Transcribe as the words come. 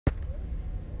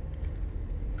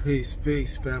Peace,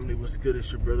 peace, family. What's good?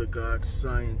 It's your brother God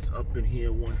Science up in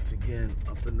here once again,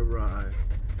 up in the ride.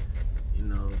 You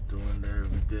know, doing that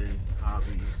every day,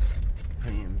 hobbies,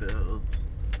 paying bills.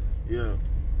 Yeah.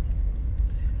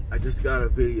 I just got a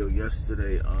video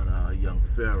yesterday on young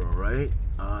Pharaoh, right?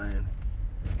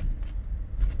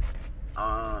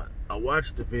 I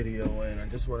watched the video and I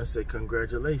just want to say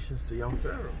congratulations to young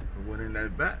Pharaoh for winning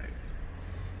that bag.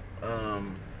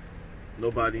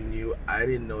 Nobody knew. I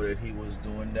didn't know that he was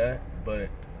doing that, but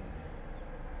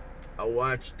I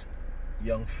watched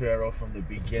young Pharaoh from the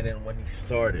beginning when he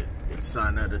started with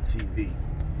Sanada TV,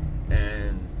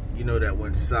 and you know that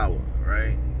went sour,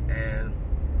 right? And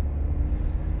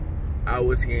I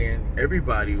was hearing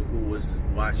everybody who was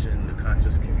watching the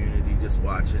conscious community, just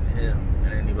watching him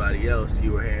and anybody else,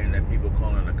 you were hearing that people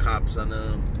calling the cops on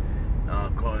him,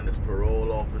 calling his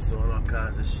parole officer and all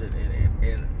kinds of shit.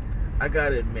 And I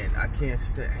gotta admit, I can't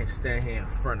stand here in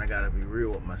front. I gotta be real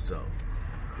with myself.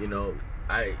 You know,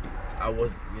 I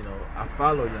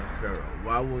follow young Pharaoh.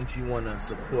 Why wouldn't you want to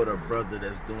support a brother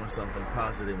that's doing something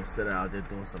positive instead of out there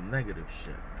doing some negative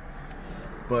shit?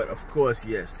 But of course,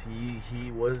 yes,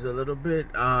 he was a little bit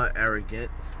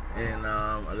arrogant and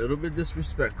a little bit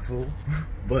disrespectful,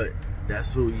 but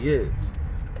that's who he is.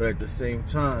 But at the same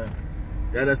time,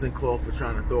 that doesn't call for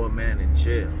trying to throw a man in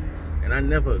jail. And I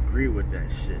never agree with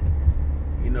that shit.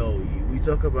 You know, we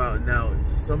talk about now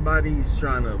somebody's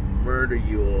trying to murder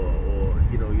you or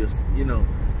you know,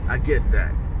 I get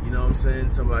that. You know what I'm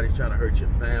saying? Somebody's trying to hurt your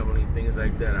family, things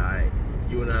like that.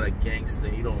 If you are not a gangster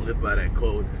and you don't live by that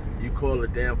code, you call the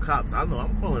damn cops. I know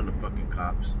I'm calling the fucking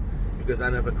cops because I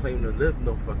never claimed to live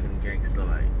no fucking gangster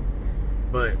life.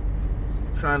 But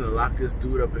trying to lock this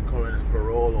dude up and calling his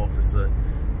parole officer,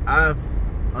 I've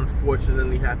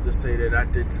unfortunately have to say that I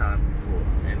did time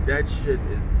before, and that shit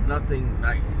is nothing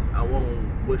nice. I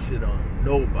won't wish it on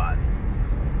nobody.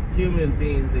 Human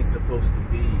beings ain't supposed to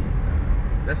be,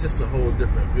 that's just a whole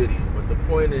different video. But the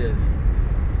point is,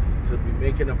 to be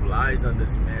making up lies on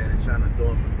this man and trying to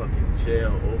throw him in fucking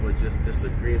jail over just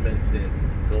disagreements and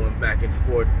going back and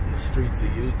forth in the streets of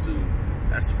YouTube,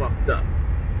 that's fucked up.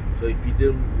 So if he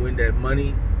didn't win that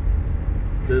money,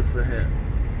 good for him.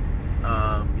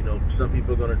 You know, some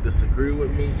people are going to disagree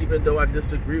with me. Even though I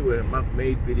disagree with him, I've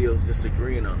made videos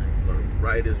disagreeing on him. But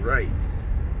right is right.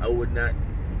 I would not,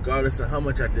 regardless of how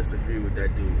much I disagree with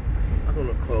that dude, I'm going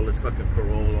to call this fucking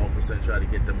parole officer and try to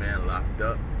get the man locked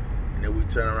up. And then we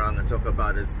turn around and talk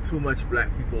about there's too much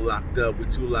black people locked up. We're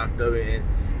too locked up,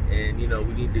 and you know,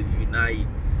 we need to unite.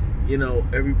 You know,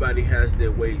 everybody has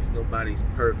their ways. Nobody's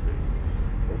perfect.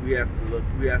 But we have to look,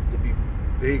 we have to be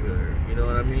bigger. You know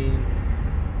what I mean?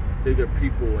 Bigger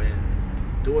people,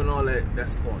 and doing all that,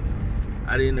 that's corny.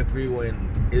 I didn't agree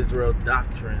when Israel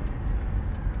Doctrine,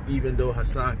 even though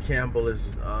Hassan Campbell is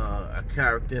a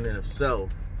character in himself,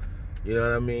 you know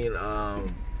what I mean,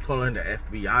 calling the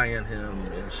FBI on him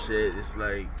and shit. It's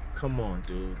like, come on,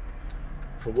 dude.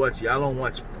 For what? Y'all don't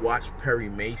watch Perry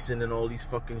Mason and all these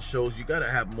fucking shows? You gotta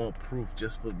have more proof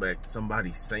just for like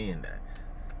somebody saying that,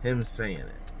 him saying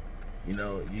it. You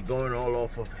know, you're going all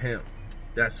off of him.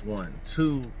 That's one.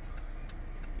 Two,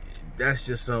 that's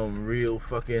just some real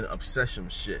fucking obsession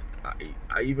shit.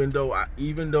 Even though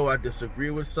I disagree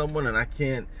with someone and I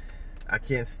can't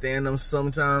stand them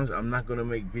sometimes, I'm not gonna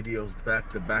make videos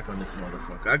back to back on this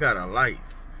motherfucker. I got a life.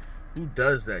 Who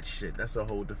does that shit? That's a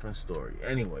whole different story.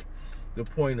 Anyway, the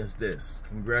point is this: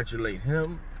 congratulate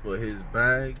him for his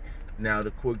bag. Now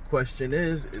the quick question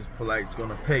is Polight's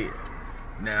gonna pay it?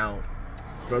 Now,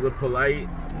 brother Polight,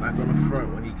 I'm not gonna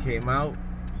front, when he came out,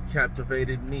 he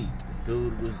captivated me.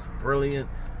 Dude was brilliant.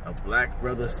 A black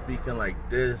brother speaking like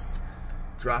this,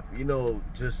 you know,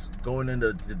 just going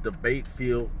into the debate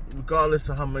field, regardless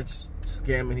of how much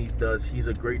scamming he does, he's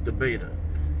a great debater.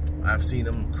 I've seen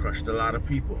him crush a lot of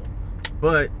people.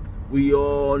 But we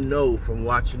all know from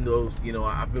watching those, you know,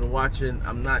 I've been watching,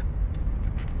 I'm not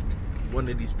one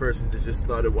of these persons that just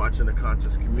started watching the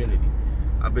conscious community.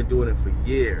 I've been doing it for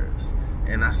years.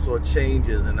 And I saw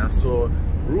changes, and I saw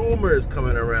rumors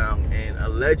coming around, and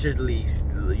allegedly,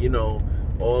 you know,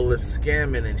 all the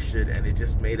scamming and shit, and it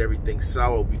just made everything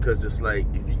sour, because it's like,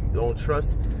 if you don't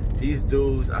trust, these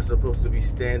dudes are supposed to be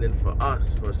standing for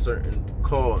us, for a certain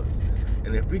cause.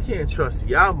 And if we can't trust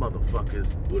y'all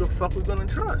motherfuckers, who the fuck we gonna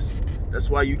trust? That's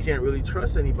why you can't really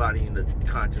trust anybody in the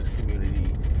conscious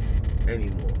community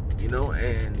anymore, you know?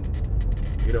 And,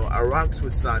 you know, I rocks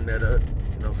with Sanada.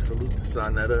 You know, salute to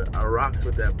Sanada. I rocks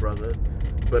with that brother,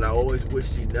 but I always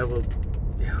wish he never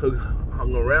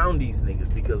hung around these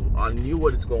niggas, because I knew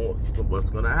what's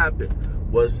gonna happen.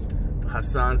 Was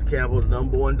Hassan Campbell's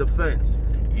 #1 defense?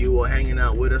 You were hanging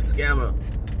out with a scammer,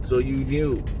 So you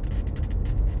knew.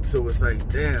 So it's like,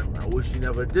 damn, I wish you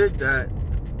never did that.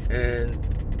 And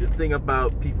the thing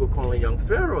about people calling young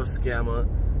Pharaoh a scammer,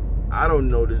 I don't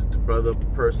know this brother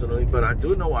personally, but I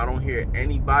do know I don't hear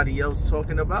anybody else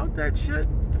talking about that shit.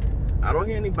 I don't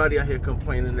hear anybody out here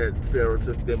complaining that Pharaoh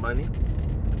took their money.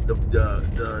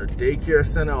 The daycare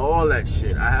center, all that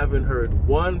shit. I haven't heard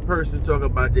one person talk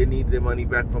about they need their money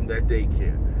back from that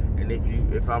daycare. And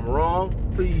if I'm wrong,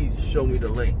 please show me the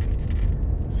link.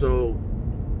 So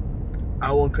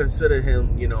I won't consider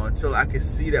him, you know, until I can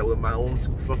see that with my own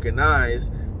two fucking eyes,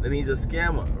 then he's a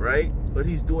scammer, right? But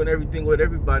he's doing everything what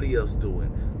everybody else doing.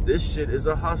 This shit is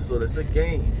a hustle, it's a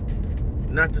game.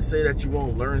 Not to say that you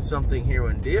won't learn something here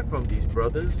and there from these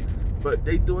brothers, but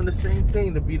they doing the same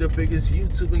thing to be the biggest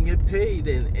YouTube and get paid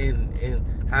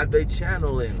and have their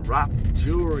channel and rock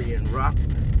jewelry and rock.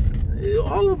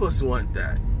 All of us want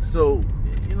that. So,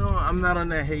 you know, I'm not on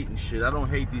that hating shit. I don't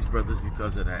hate these brothers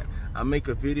because of that. I make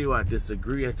a video, I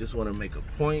disagree, I just want to make a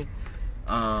point.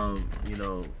 You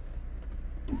know,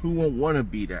 who won't want to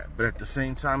be that? But at the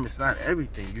same time, it's not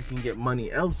everything. You can get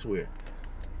money elsewhere.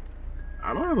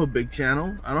 I don't have a big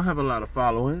channel. I don't have a lot of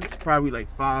following. Probably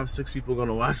like 5-6 people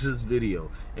gonna watch this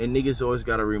video. And niggas always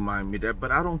gotta remind me that,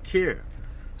 but I don't care.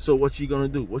 So what you gonna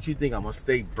do? What you think, I'm gonna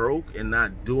stay broke and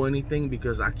not do anything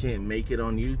because I can't make it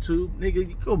on YouTube? Nigga,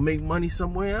 you go make money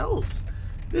somewhere else.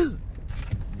 There's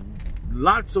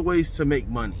lots of ways to make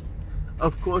money.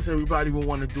 Of course, everybody will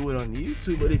want to do it on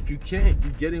YouTube, but if you can't,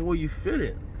 you get in where you fit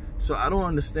in. So I don't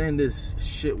understand this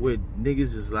shit where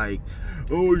niggas is like,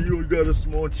 oh, you got a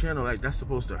small channel. Like, that's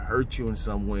supposed to hurt you in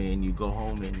some way, and you go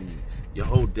home and your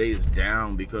whole day is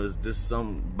down because just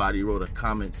somebody wrote a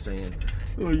comment saying,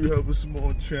 oh, you have a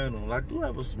small channel. I do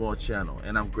have a small channel,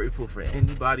 and I'm grateful for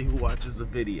anybody who watches the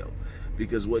video,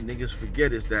 because what niggas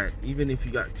forget is that even if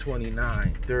you got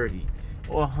 29, 30,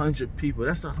 or 100 people,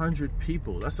 that's 100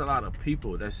 people. That's a lot of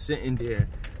people that's sitting there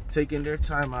taking their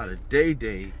time out of their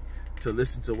day to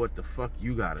listen to what the fuck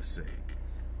you gotta say.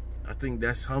 I think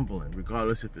that's humbling,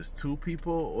 regardless if it's 2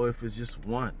 people or if it's just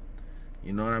 1.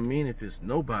 You know what I mean? If it's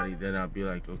nobody, then I'll be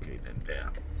like, okay, then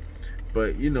damn.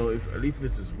 But you know, if at least if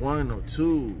it's 1 or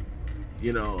 2,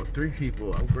 you know, 3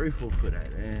 people, I'm grateful for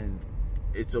that. And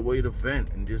it's a way to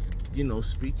vent and just, you know,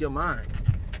 speak your mind.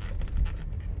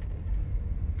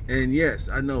 And yes,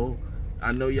 I know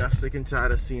y'all sick and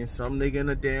tired of seeing some nigga in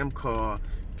a damn car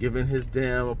giving his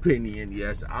damn opinion.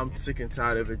 Yes, I'm sick and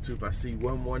tired of it too. If I see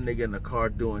one more nigga in the car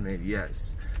doing it,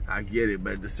 yes, I get it.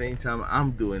 But at the same time,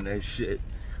 I'm doing that shit.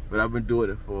 But I've been doing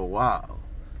it for a while.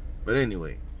 But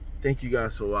anyway, thank you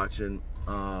guys for watching.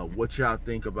 What y'all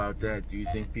think about that? Do you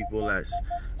think people that's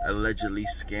allegedly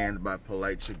scammed by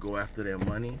Polight should go after their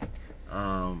money?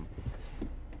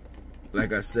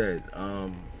 Like I said, I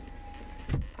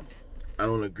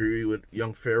don't agree with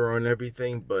young Pharaoh and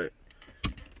everything, but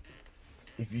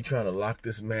if you try to lock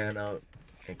this man up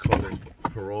and call his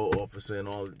parole officer and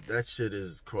all, that shit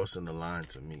is crossing the line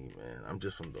to me, man. I'm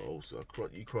just from the old school.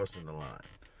 You crossing the line.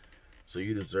 So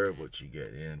you deserve what you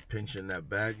get. And pinching that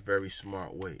bag, very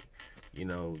smart way. You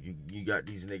know, you got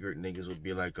these niggas would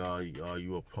be like, oh,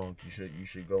 you a punk. You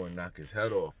should go and knock his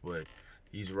head off. But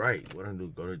he's right. What do I do?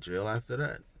 Go to jail after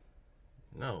that?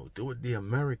 No, do it the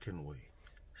American way.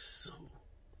 So,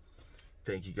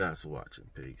 thank you guys for watching.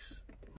 Peace.